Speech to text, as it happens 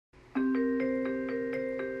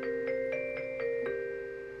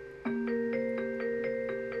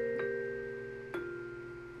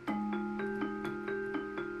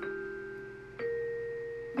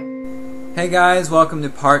Hey guys, welcome to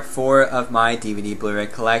part 4 of my DVD Blu-ray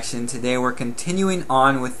collection. Today we're continuing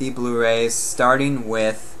on with the Blu-rays, starting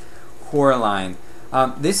with Coraline.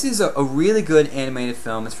 This is a really good animated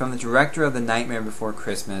film. It's from the director of The Nightmare Before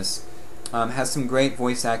Christmas. Has some great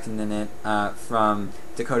voice acting in it from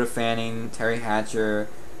Dakota Fanning, Terry Hatcher,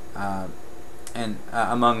 and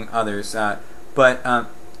among others. But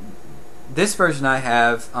this version I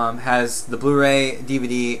have has the Blu-ray,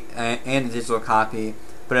 DVD, and a digital copy.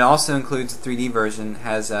 But it also includes the 3D version,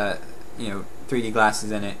 has 3D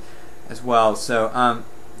glasses in it as well. So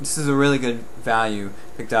this is a really good value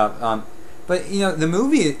picked up. But the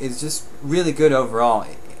movie is just really good overall.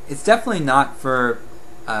 It's definitely not for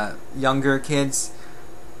younger kids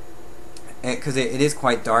because it is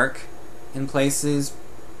quite dark in places.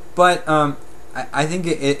 But I think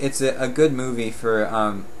it's a good movie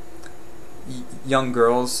for young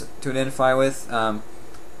girls to identify with.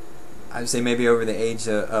 I'd say maybe over the age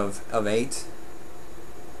of 8,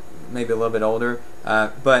 maybe a little bit older,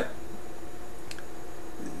 but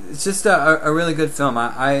it's just a really good film.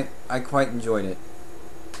 I quite enjoyed it.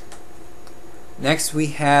 Next we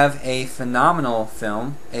have a phenomenal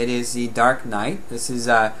film. It is The Dark Knight. This is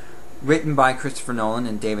written by Christopher Nolan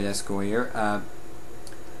and David S. Goyer,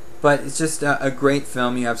 but it's just a great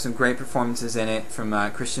film. You have some great performances in it from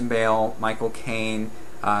Christian Bale, Michael Caine.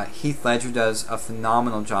 Heath Ledger does a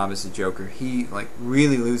phenomenal job as the Joker. He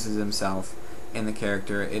really loses himself in the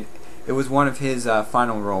character. It was one of his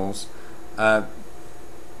final roles.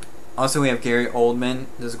 Also, we have Gary Oldman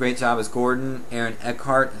does a great job as Gordon. Aaron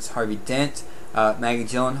Eckhart as Harvey Dent. Maggie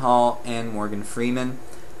Gyllenhaal and Morgan Freeman.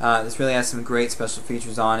 This really has some great special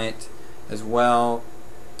features on it as well.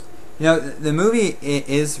 The movie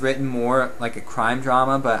is written more like a crime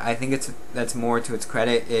drama, but I think that's more to its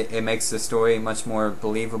credit. It makes the story much more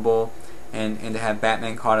believable, and to have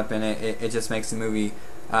Batman caught up in it just makes the movie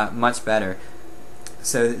much better.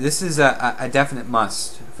 So this is a definite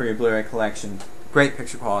must for your Blu-ray collection. Great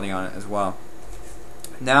picture quality on it as well.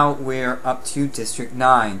 Now we're up to District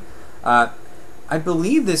 9. I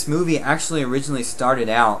believe this movie actually originally started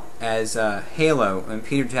out as Halo, and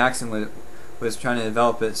Peter Jackson was trying to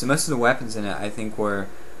develop it. So most of the weapons in it, I think, were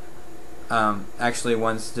actually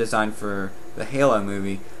ones designed for the Halo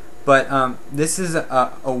movie. But this is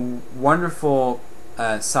a wonderful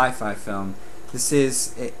sci-fi film.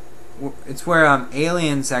 It's where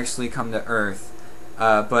aliens actually come to Earth,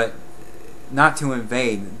 but not to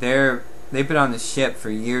invade. They've been on the ship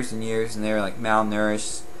for years and years, and they're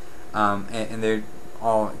malnourished, and they're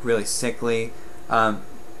all really sickly. And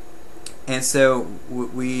so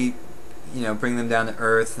we bring them down to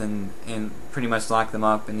Earth and pretty much lock them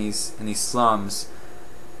up in these slums,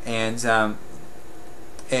 and the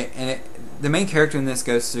main character in this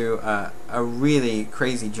goes through a really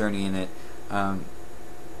crazy journey in it.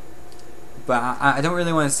 But I don't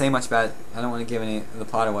really want to say much about it. I don't want to give any of the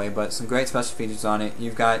plot away. But some great special features on it.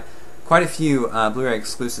 You've got quite a few Blu-ray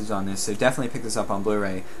exclusives on this, so definitely pick this up on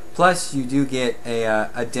Blu-ray. Plus, you do get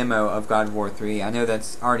a demo of God of War 3. I know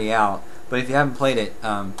that's already out, but if you haven't played it,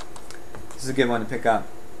 this is a good one to pick up.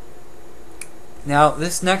 Now,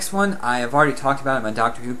 this next one I have already talked about in my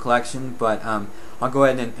Doctor Who collection, but I'll go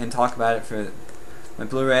ahead and talk about it for my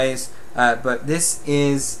Blu-rays. But this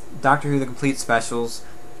is Doctor Who: The Complete Specials.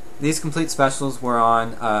 These complete specials were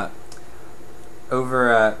on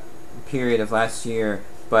over a period of last year,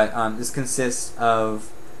 but this consists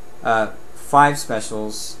of 5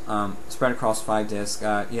 specials spread across 5 discs.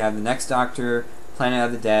 You have The Next Doctor, Planet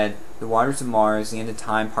of the Dead, The Waters of Mars, The End of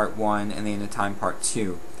Time Part 1, and The End of Time Part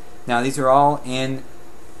 2. Now, these are all in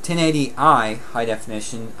 1080i high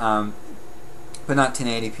definition, but not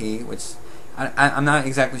 1080p, which I'm not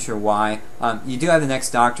exactly sure why. You do have The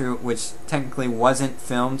Next Doctor, which technically wasn't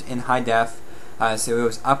filmed in high def, so it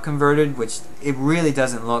was upconverted, which it really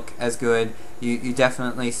doesn't look as good. You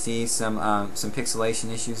definitely see some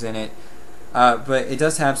pixelation issues in it, but it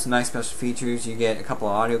does have some nice special features. You get a couple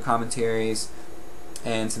of audio commentaries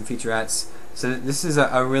and some featurettes. So this is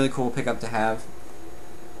a really cool pickup to have.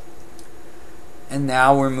 And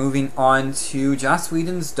now we're moving on to Joss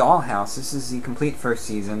Whedon's Dollhouse. This is the complete first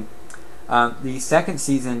season. The second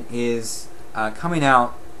season is coming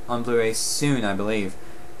out on Blu-ray soon, I believe,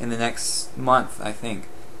 in the next month, I think,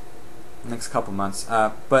 next couple months.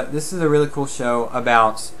 But this is a really cool show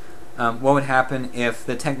about what would happen if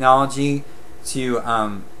the technology to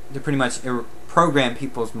pretty much program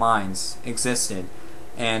people's minds existed.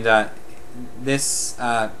 And this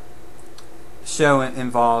show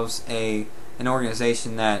involves an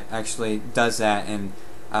organization that actually does that, and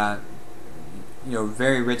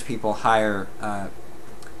very rich people hire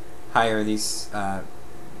these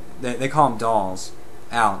they call them dolls,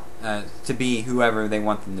 out to be whoever they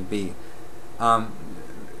want them to be.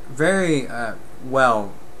 Very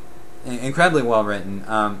incredibly well written.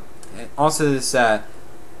 Also, this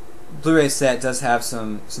Blu-ray set does have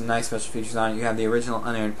some nice special features on it. You have the original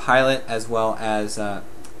unaired pilot, as well as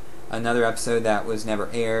another episode that was never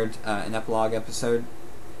aired, an epilogue episode.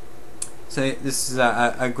 So this is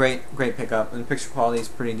a great pickup, and the picture quality is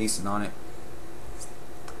pretty decent on it.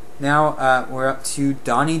 Now we're up to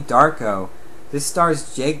Donnie Darko. This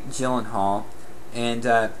stars Jake Gyllenhaal, and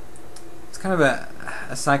it's kind of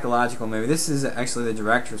a psychological movie. This is actually the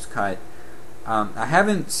director's cut. I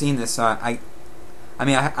haven't seen this, so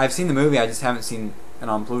I've seen the movie, I just haven't seen it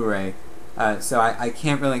on Blu-ray, so I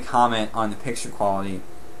can't really comment on the picture quality.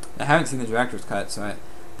 I haven't seen the director's cut,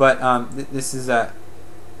 this is a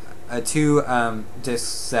 2-disc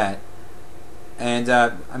set, and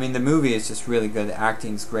the movie is just really good. The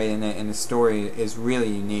acting's great in it, and the story is really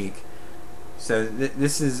unique. So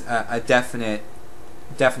this is a definite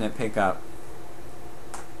pickup.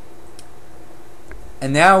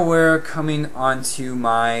 And now we're coming on to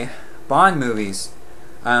my Bond movies.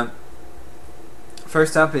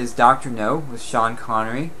 First up is Dr. No with Sean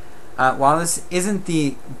Connery. While this isn't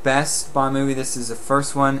the best Bond movie, this is the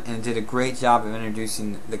first one, and it did a great job of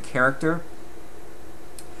introducing the character.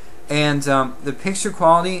 And the picture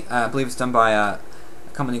quality, I believe it's done by a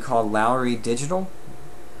company called Lowry Digital.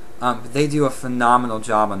 But they do a phenomenal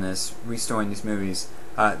job on this, restoring these movies.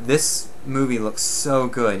 This movie looks so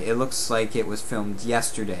good. It looks like it was filmed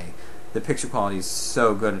yesterday. The picture quality is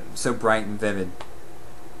so good, so bright and vivid.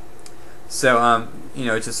 So,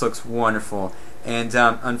 it just looks wonderful. And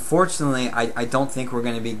unfortunately, I don't think we're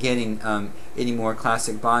going to be getting any more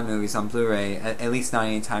classic Bond movies on Blu-ray, at least not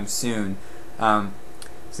anytime soon,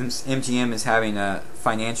 since MGM is having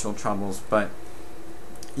financial troubles. But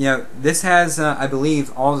this has, I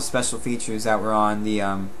believe, all the special features that were on the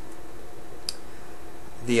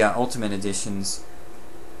Ultimate editions.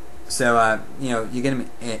 So you get them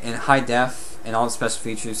in high def and all the special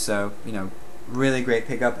features. So really great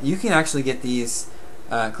pickup. You can actually get these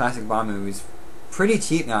classic Bond movies pretty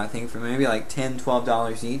cheap now, I think, for maybe like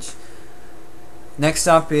 $10-12 each. Next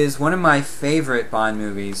up is one of my favorite Bond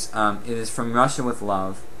movies. It is From Russia with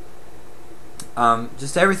Love.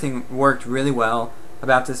 Just everything worked really well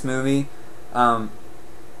about this movie, and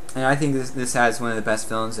I think this has one of the best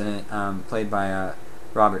villains in it, played by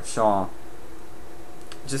Robert Shaw.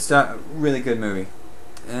 Just a really good movie.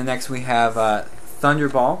 And next we have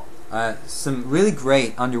Thunderball. Some really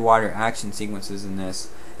great underwater action sequences in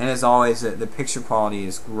this, and as always, the picture quality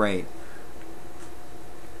is great.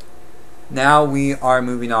 Now we are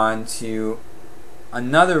moving on to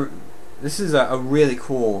another. This is a really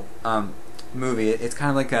cool movie. It's kind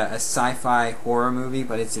of like a sci-fi horror movie,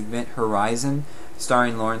 but it's Event Horizon,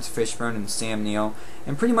 starring Lawrence Fishburne and Sam Neill.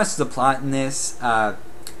 And pretty much the plot in this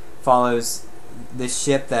follows this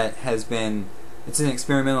ship that has been. It's an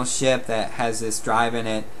experimental ship that has this drive in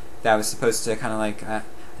it that was supposed to kind of like. I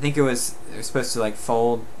think it was supposed to like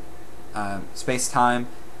fold space-time,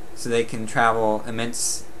 so they can travel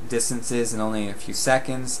immense distances in only a few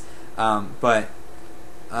seconds. But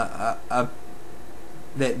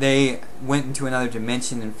they went into another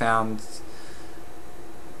dimension and found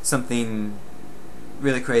something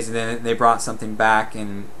really crazy. Then they brought something back,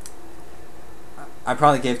 and I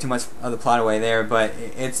probably gave too much of the plot away there, but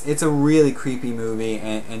it's a really creepy movie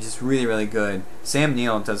and just really good. Sam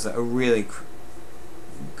Neill does a really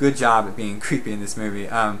good job at being creepy in this movie.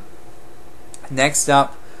 Next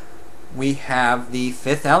up, we have The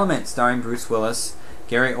Fifth Element, starring Bruce Willis,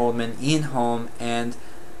 Gary Oldman, Ian Holm, and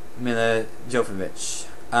Mila Jovovich.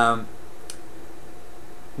 Not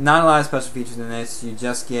a lot of special features in this. You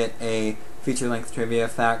just get a feature-length trivia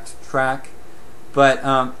fact track. But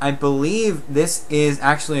I believe this is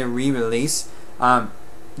actually a re-release.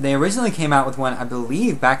 They originally came out with one, I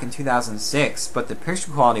believe, back in 2006, but the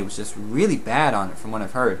picture quality was just really bad on it, from what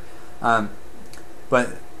I've heard.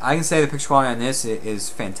 But I can say the picture quality on this is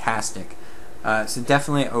fantastic. So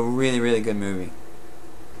definitely a really good movie.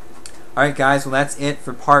 Alright guys, well that's it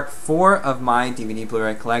for part 4 of my DVD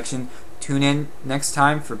Blu-ray collection. Tune in next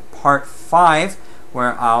time for part 5,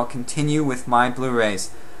 where I'll continue with my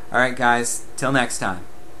Blu-rays. Alright guys, till next time.